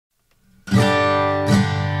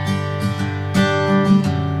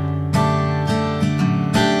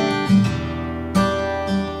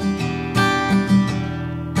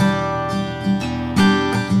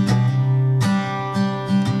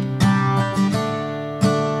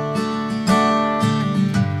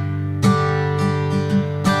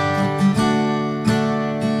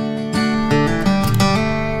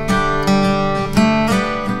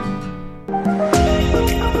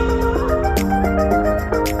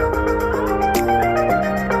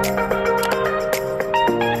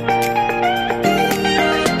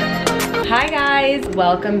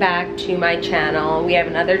welcome back to my channel. We have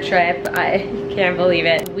another trip. I can't believe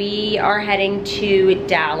it. We are heading to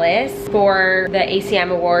Dallas for the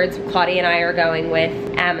ACM Awards. Claudia and I are going with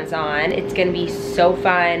Amazon. It's gonna be so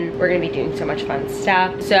fun. We're gonna be doing so much fun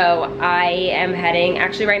stuff. So I am heading,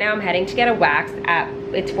 actually right now I'm heading to get a wax at,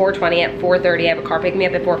 it's 4:20. At 4:30, I have a car picking me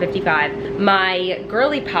up at 4:55. My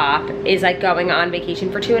girly pop is like going on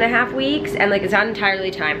vacation for 2.5 weeks, and like it's not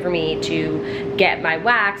entirely time for me to get my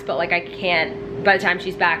wax, but like I can't, by the time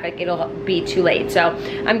she's back, like it'll be too late. So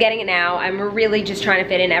I'm getting it now. I'm really just trying to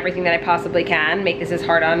fit in everything that I possibly can, make this as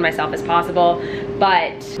hard on myself as possible,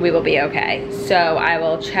 but we will be okay. So I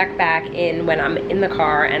will check back in when I'm in the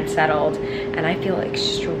car and settled, and I feel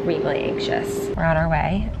extremely anxious. We're on our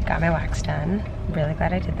way, got my wax done. Really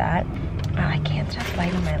glad I did that. Oh, I can't stop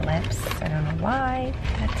biting my lips. I don't know why.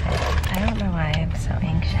 That's it. I don't know why I'm so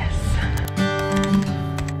anxious.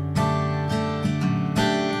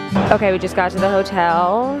 Okay, we just got to the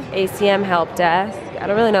hotel. ACM help desk. I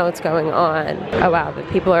don't really know what's going on. Oh wow, the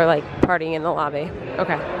people are like partying in the lobby.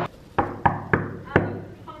 Okay.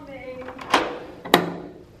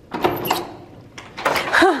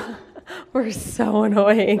 We're so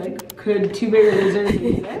annoying. Like, could two bigger losers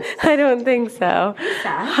be this? I don't think so.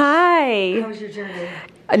 Hi. How was your journey?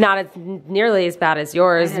 Not as nearly as bad as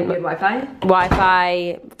yours. Good Wi-Fi?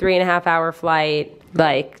 Wi-Fi, 3.5 hour flight,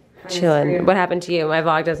 like chilling. What happened to you? My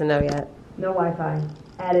vlog doesn't know yet. No Wi-Fi.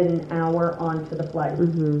 Added an hour onto the flight. I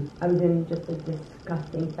was in just a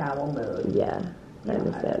disgusting foul mood. Yeah. I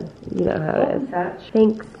understand. You know how it is.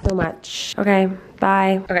 Thanks so much. Okay,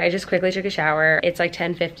 bye. Okay, I just quickly took a shower. It's like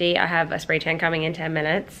 10:50. I have a spray tan coming in 10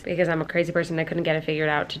 minutes because I'm a crazy person. I couldn't get it figured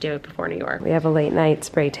out to do it before New York. We have a late night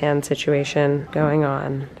spray tan situation going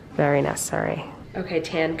on. Very necessary. Okay,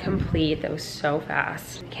 tan complete. That was so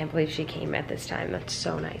fast. I can't believe she came at this time. That's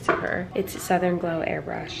so nice of her. It's Southern Glow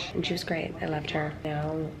airbrush, and she was great. I loved her.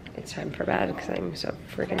 Now it's time for bed because I'm so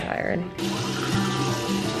freaking tired.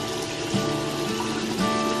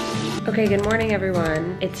 Okay, good morning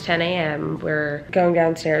everyone. It's 10 a.m. We're going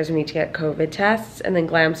downstairs. We need to get COVID tests, and then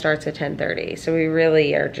glam starts at 10:30. So we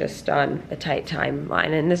really are just on a tight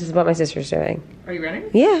timeline, and this is what my sister's doing. Are you ready?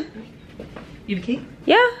 Yeah. You have a key?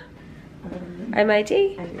 Yeah. I'm IT.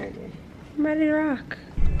 I'm ready. I'm ready to rock.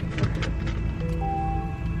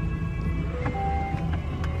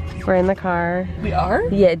 We're in the car. We are?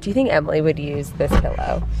 Yeah, do you think Emily would use this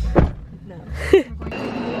pillow? No.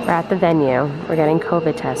 We're at the venue. We're getting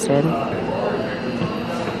COVID tested.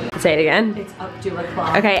 Say it again. It's up to a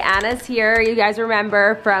clock. Okay, Anna's here. You guys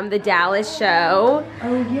remember from the Dallas show.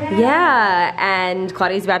 Oh yeah. Yeah, and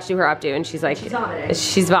Claudia's about to do her updo, and she's like,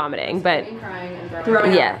 she's vomiting, but Crying and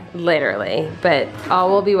throwing yeah, literally. But all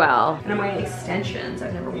will be well. And I'm wearing extensions.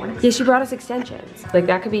 I've never worn extensions. Yeah, she brought us extensions. Like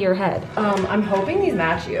that could be your head. I'm hoping these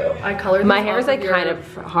match you. I colored My hair is like kind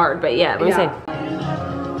of hard, but yeah, let me say.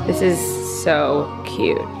 This is so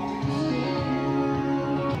cute.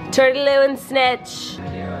 Turtloo and Snitch.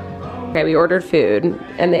 Okay, we ordered food,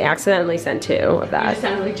 and they accidentally sent 2 of that. You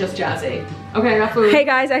sound like just jazzy. Okay, I got food. Hey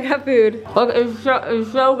guys, I got food. Look, it's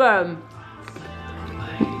so good.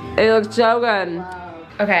 It looks so good. Wow.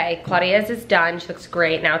 Okay, Claudia's is done. She looks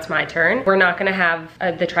great. Now it's my turn. We're not gonna have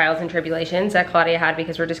the trials and tribulations that Claudia had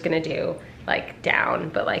because we're just gonna do like down,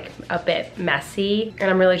 but like a bit messy.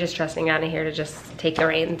 And I'm really just trusting Anna here to just take the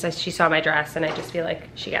reins. She saw my dress and I just feel like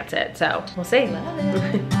she gets it. So we'll see. Love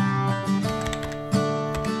it.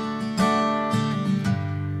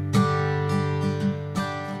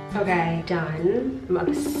 Okay, done. I'm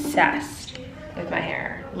obsessed with my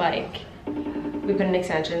hair. Like, we put in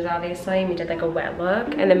extensions, obviously, and we did like a wet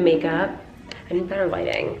look, and then makeup. I need better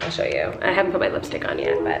lighting. I'll show you. I haven't put my lipstick on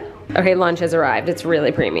yet, but. Okay, lunch has arrived. It's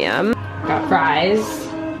really premium. Got fries.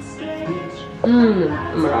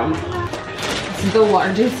 Oh my god. This is the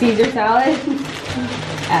largest Caesar salad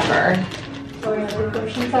ever.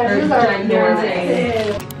 Ginormous.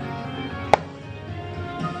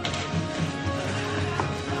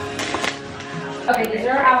 Okay, these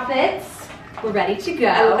are our outfits. We're ready to go.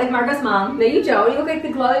 I look like Marco's mom. No, you don't. You look like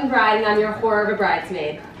the glowing bride, and I'm your horror of a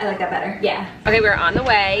bridesmaid. I like that better. Yeah. Okay, we're on the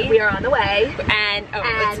way. We are on the way. And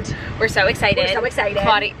we're so excited. We're so excited.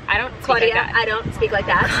 Claudia, I don't speak like that. I don't speak like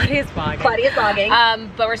that. Claudia's vlogging. Claudia's vlogging.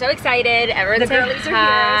 But we're so excited. Everyone The say girlies hi.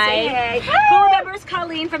 are here. Say hey. Who remembers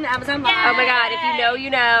Colleen from the Amazon vlog? Oh my god, if you know, you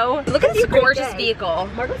know. Look at this gorgeous vehicle.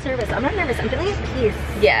 Marco's nervous. I'm not nervous. I'm feeling at peace.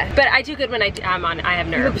 Yeah, but I do good when I'm on. I have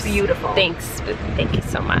nerves. You look beautiful. Thanks. Thank you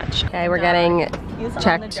so much. Okay, we're getting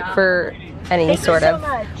checked for any sort of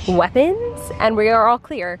weapons, and we are all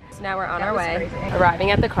clear. So now we're on our way,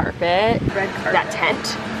 arriving at the carpet. Red carpet. That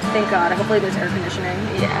tent. Thank God. Hopefully there's air conditioning.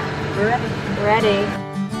 Yeah. We're ready.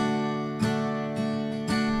 Ready.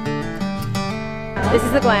 This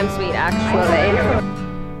is the glam suite, actually.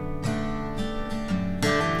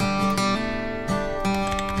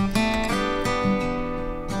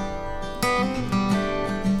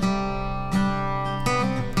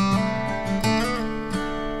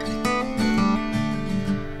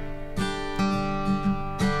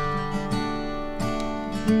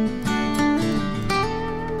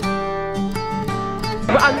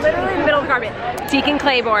 I'm literally in the middle of the carpet. Deacon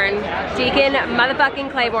Claiborne. Deacon motherfucking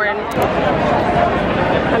Claiborne.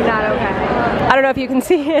 I'm not okay. I don't know if you can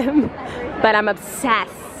see him, but I'm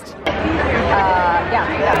obsessed.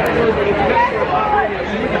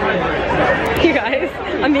 You guys,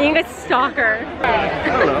 I'm being a stalker.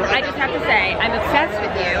 I just have to say, I'm obsessed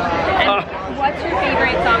with you. And what's your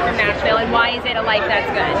favorite song from Nashville, and why is it A Life That's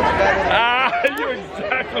Good? You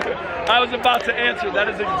exactly. I was about to answer. That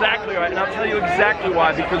is exactly right, and I'll tell you exactly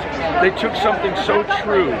why. Because they took something so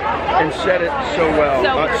true and said it so well.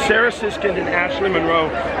 Sarah Siskind and Ashley Monroe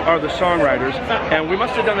are the songwriters, and we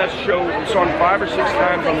must have done that song 5 or 6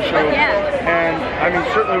 times on the show. And I mean,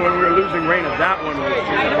 certainly when we were losing Raina, that one was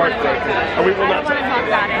heartbreaking. And we will not talk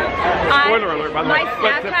about it. Spoiler alert, by the way.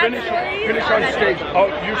 But to finish on stage,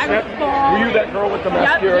 you snapped. Were you that girl with the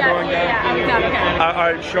mascara going down? Yeah.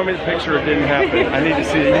 All right, show me the picture. It didn't happen. I need to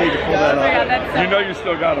see it. You need to pull that up. You know you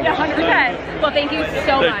still got them. 100%. Well, thank you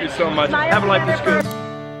so much. Thank you so much. Have a life that's good.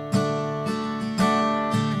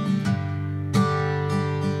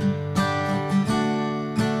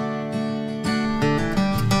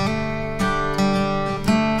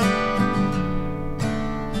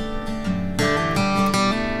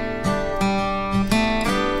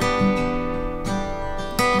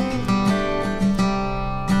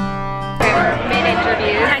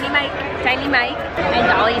 Tiny Mike and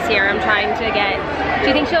Dolly's here. I'm trying to get. Do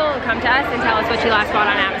you think she'll come to us and tell us what she last bought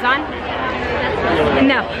on Amazon?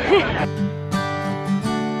 No.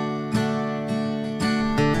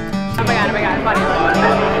 Oh my god, funny.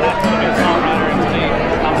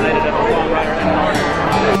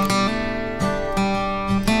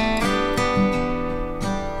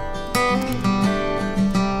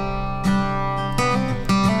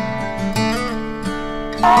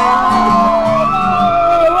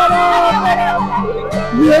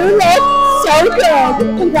 You look so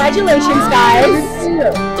good. Congratulations, guys.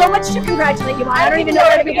 So much to congratulate you on. I don't even know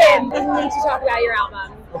where to begin. We need to talk about your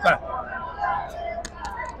album. Okay.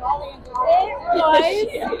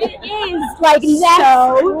 It is like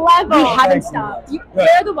so level. We haven't stopped.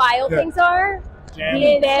 Where the Wild Things Are.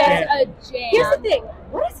 It's just a jam. Here's the thing.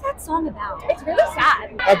 What is that song about? It's really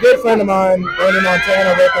sad. A good friend of mine, Brandon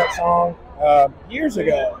Montana, wrote that song years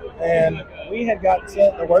ago, and we had got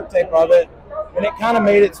sent the work tape of it. And it kind of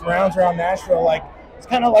made its rounds around Nashville. Like, it's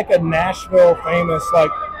kind of like a Nashville famous like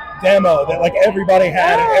demo that like everybody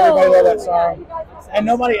had and everybody loved that song. And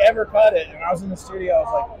nobody ever cut it. And I was in the studio, I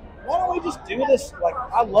was like, why don't we just do this? Like,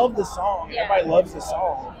 I love this song. Yeah. Everybody loves this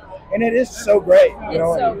song. And it is so great. It's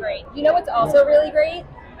so great. You know what's also really great?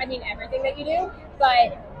 I mean, everything that you do,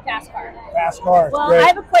 but Fast Car. Fast Car. Well, great. I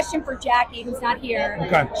have a question for Jackie, who's not here.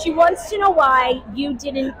 Okay. She wants to know why you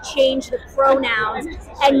didn't change the pronouns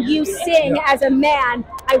and you sing as a man.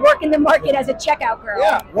 I work in the market as a checkout girl.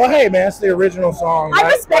 Yeah. Well, hey, man, it's the original song. I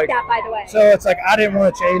respect like, that, by the way. So it's like, I didn't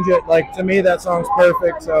want to change it. Like, to me, that song's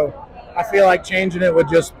perfect. So I feel like changing it would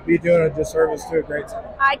just be doing a disservice to a great song.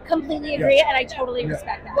 I completely agree, and I totally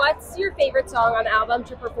respect that. What's your favorite song on the album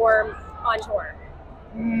to perform on tour?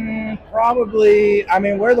 Probably, I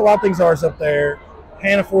mean, Where the Wild Things Are is up there.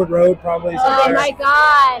 Hannaford Road probably is up Oh there. my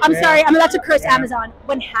God. I'm Yeah. sorry, I'm about to curse Yeah. Amazon.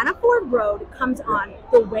 When Hannaford Road comes on,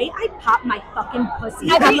 the way I pop my fucking pussy,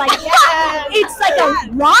 I'm like, it's like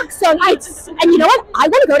a rock song. And you know what? I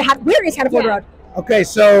want to go to where is Hannaford Road? Okay,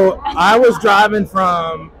 so I was driving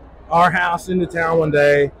from our house into town one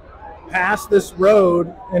day, past this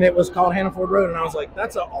road, and it was called Hannaford Road, and I was like,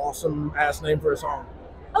 that's an awesome ass name for a song.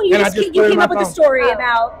 Oh, you And I just just you put it in came my up with a phone. story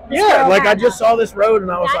about this Yeah, girl like I Hannah. just saw this road, and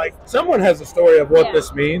I was like, someone has a story of what Yeah.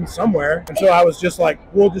 this means somewhere, and so I was just like,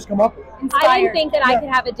 we'll just come up with it. I didn't Inspired. think that I could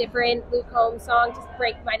have a different Luke Combs song to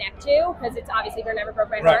break my neck to, because it's obviously "You'll Never Broke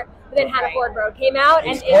My Right. Heart." But then Hannaford Road came out,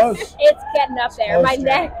 and It's close. it's getting up there. Close, My Jen.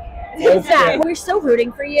 neck. Close, Jen. We're so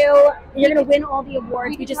rooting for you. You're gonna win all the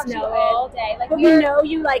awards. We just know all it. day. Like, But we know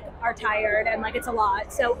you like are tired and like it's a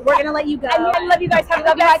lot. So we're gonna let you go. I love you guys. Have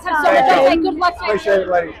so much Thank fun. Good luck. Appreciate it,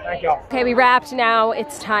 ladies. Thank y'all. Okay, we wrapped now.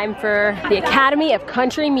 It's time for the Academy of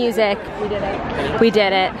Country Music. We did it. We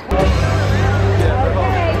did it. Okay,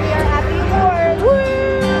 we are at the awards. Woo!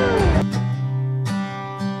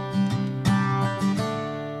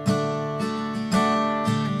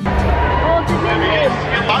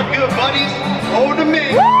 My good buddies, older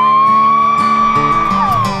men.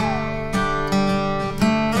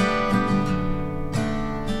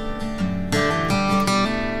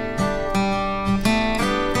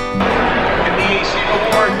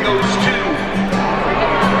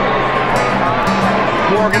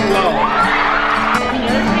 Morgan Lowe.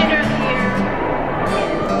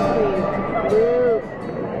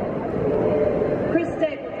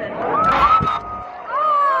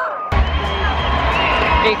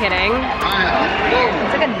 Are you kidding?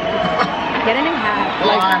 It's like a get in half.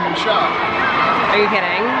 Well, I'm in shock. Are you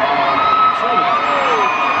kidding?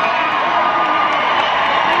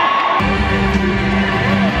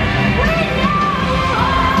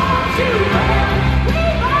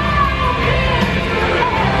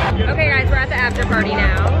 Okay guys, we're at the after party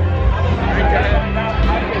now.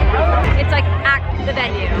 It's like at the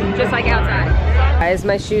venue, just like outside. Guys,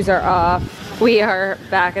 my shoes are off. We are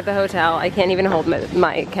back at the hotel. I can't even hold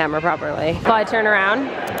my camera properly. So I turn around.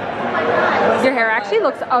 Your hair actually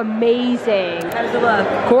looks amazing. How does it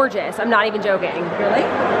look? Gorgeous. I'm not even joking. Really?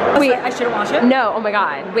 Wait, I shouldn't wash it? no, oh my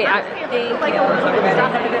God. Wait,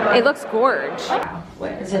 it looks gorge.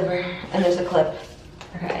 Wait, it's over. And there's a clip.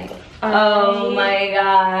 Okay. Oh my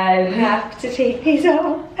God. I have to take these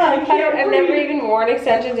off. I've never even worn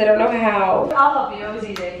extensions. I don't know how. I'll help you. It was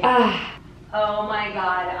easy. Ah. Oh my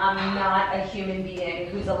God. I'm not a human being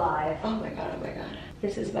who's alive. Oh my God, oh my God.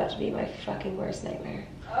 This is about to be my fucking worst nightmare.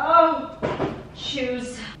 Oh,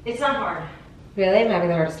 shoes. It's not hard. Really? I'm having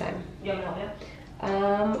the hardest time. You want me to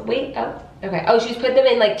help you? Wait, oh, okay. Oh, she's put them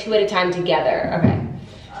in like 2 at a time together. Okay.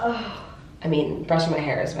 Oh. I mean, brushing my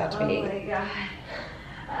hair is about to be. Oh my God.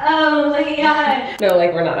 Oh my God. No,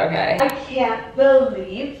 like we're not okay. I can't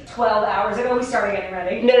believe 12 hours ago we started getting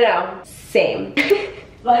ready. No. Same.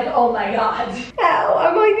 Like, oh my God. Ow,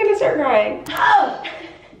 I'm like gonna start crying. Oh.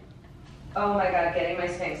 Oh my God, getting my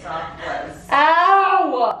Spanx off was,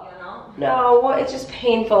 Ow! you know? No, it's just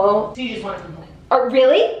painful. So you just want to complain? Oh,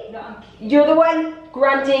 really? No, You're the one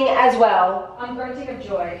grunting as well. I'm grunting of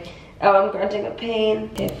joy. Oh, I'm grunting of pain.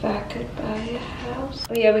 If I could buy a house.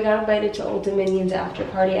 Oh yeah, we got invited to Old Dominion's after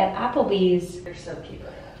party at Applebee's. They're so cute.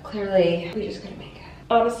 Clearly, we just couldn't make it.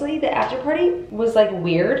 Honestly, the after party was like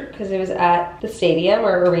weird because it was at the stadium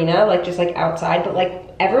or arena, like just like outside, but like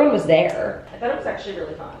everyone was there. I thought it was actually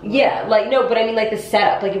really fun. Yeah, like no, but I mean like the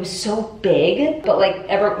setup, like it was so big, but like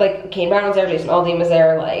Kane Brown was there, Jason Aldean was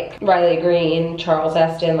there, like Riley Green, Charles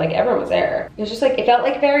Esten, like everyone was there. It was just like, it felt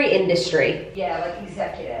like very industry. Yeah, like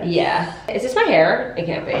executive. Yeah. Is this my hair? It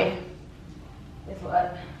can't be. It's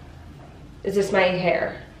what? Is this my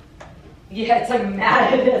hair? Yeah, it's like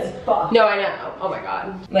matted as fuck. No, I know. Oh my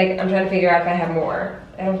God. Like, I'm trying to figure out if I have more.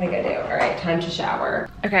 I don't think I do. All right, time to shower.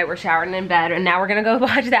 Okay, we're showering in bed, and now we're gonna go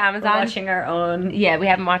watch the Amazon. We're watching our own. Yeah, we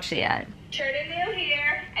haven't watched it yet. Chernobyl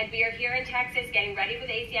here, and we are here in Texas getting ready for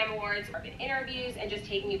the ACM Awards, interviews, and just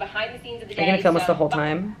taking you behind the scenes of the day. Are you gonna film us the whole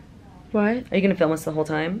time? What? Are you gonna film us the whole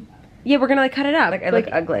time? Yeah, we're gonna like cut it up. Like I look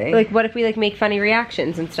ugly. Like what if we like make funny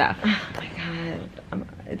reactions and stuff? Oh my God.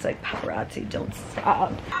 It's like paparazzi, don't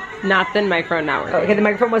stop. Not the microphone not working. Oh, okay, the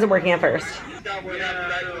microphone wasn't working at first.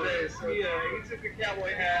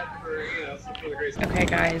 Okay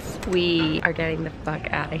guys, we are getting the fuck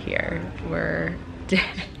out of here. We're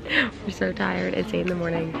dead. We're so tired. It's 8 in the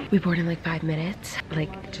morning. We board in like 5 minutes.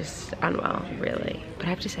 Like just unwell, really. But I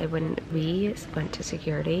have to say, when we went to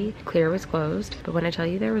security, Clear was closed. But when I tell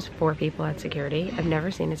you there was 4 people at security, I've never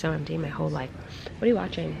seen it so empty in my whole life. What are you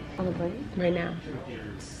watching? On the plane? Right now.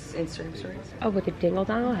 Instagram stories. Oh, with the dingle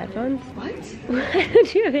dongle headphones? What? Why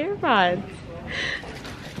don't you have AirPods?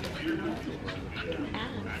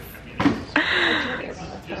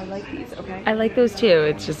 I like these, okay? I like those too.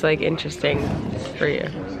 It's just like interesting for you.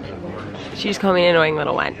 She just called me an annoying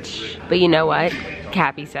little wench. But you know what?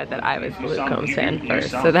 Cappy said that I was a Luke Combs fan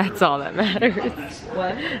first, so that's all that matters.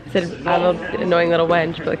 What? I said I'm an annoying little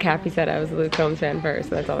wench, but Cappy said I was a Luke Combs fan first,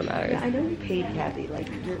 so that's all that matters. Yeah, I know you paid Kathy. Like,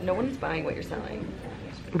 no one's buying what you're selling.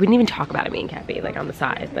 We didn't even talk about it, me and Cappy, like on the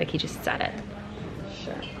side. Like he just said it.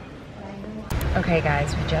 Sure. Okay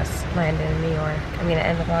guys, we just landed in New York. I'm gonna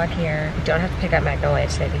end the vlog here. We don't have to pick up Magnolia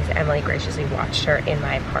today because Emily graciously watched her in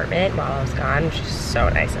my apartment while I was gone, which is so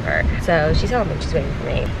nice of her. So she's home and she's waiting for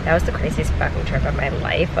me. That was the craziest fucking trip of my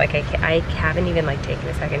life. Like I haven't even like taken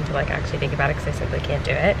a second to like actually think about it because I simply can't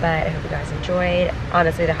do it. But I hope you guys enjoyed.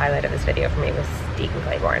 Honestly, the highlight of this video for me was Deacon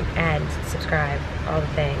Claiborne. And subscribe, all the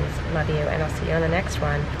things. Love you, and I'll see you on the next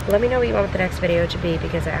one. Let me know what you want with the next video to be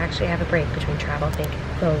because I actually have a break between travel, thank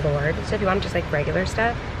the Lord. So if you want just like regular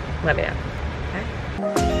stuff, let me know.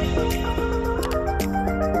 Okay?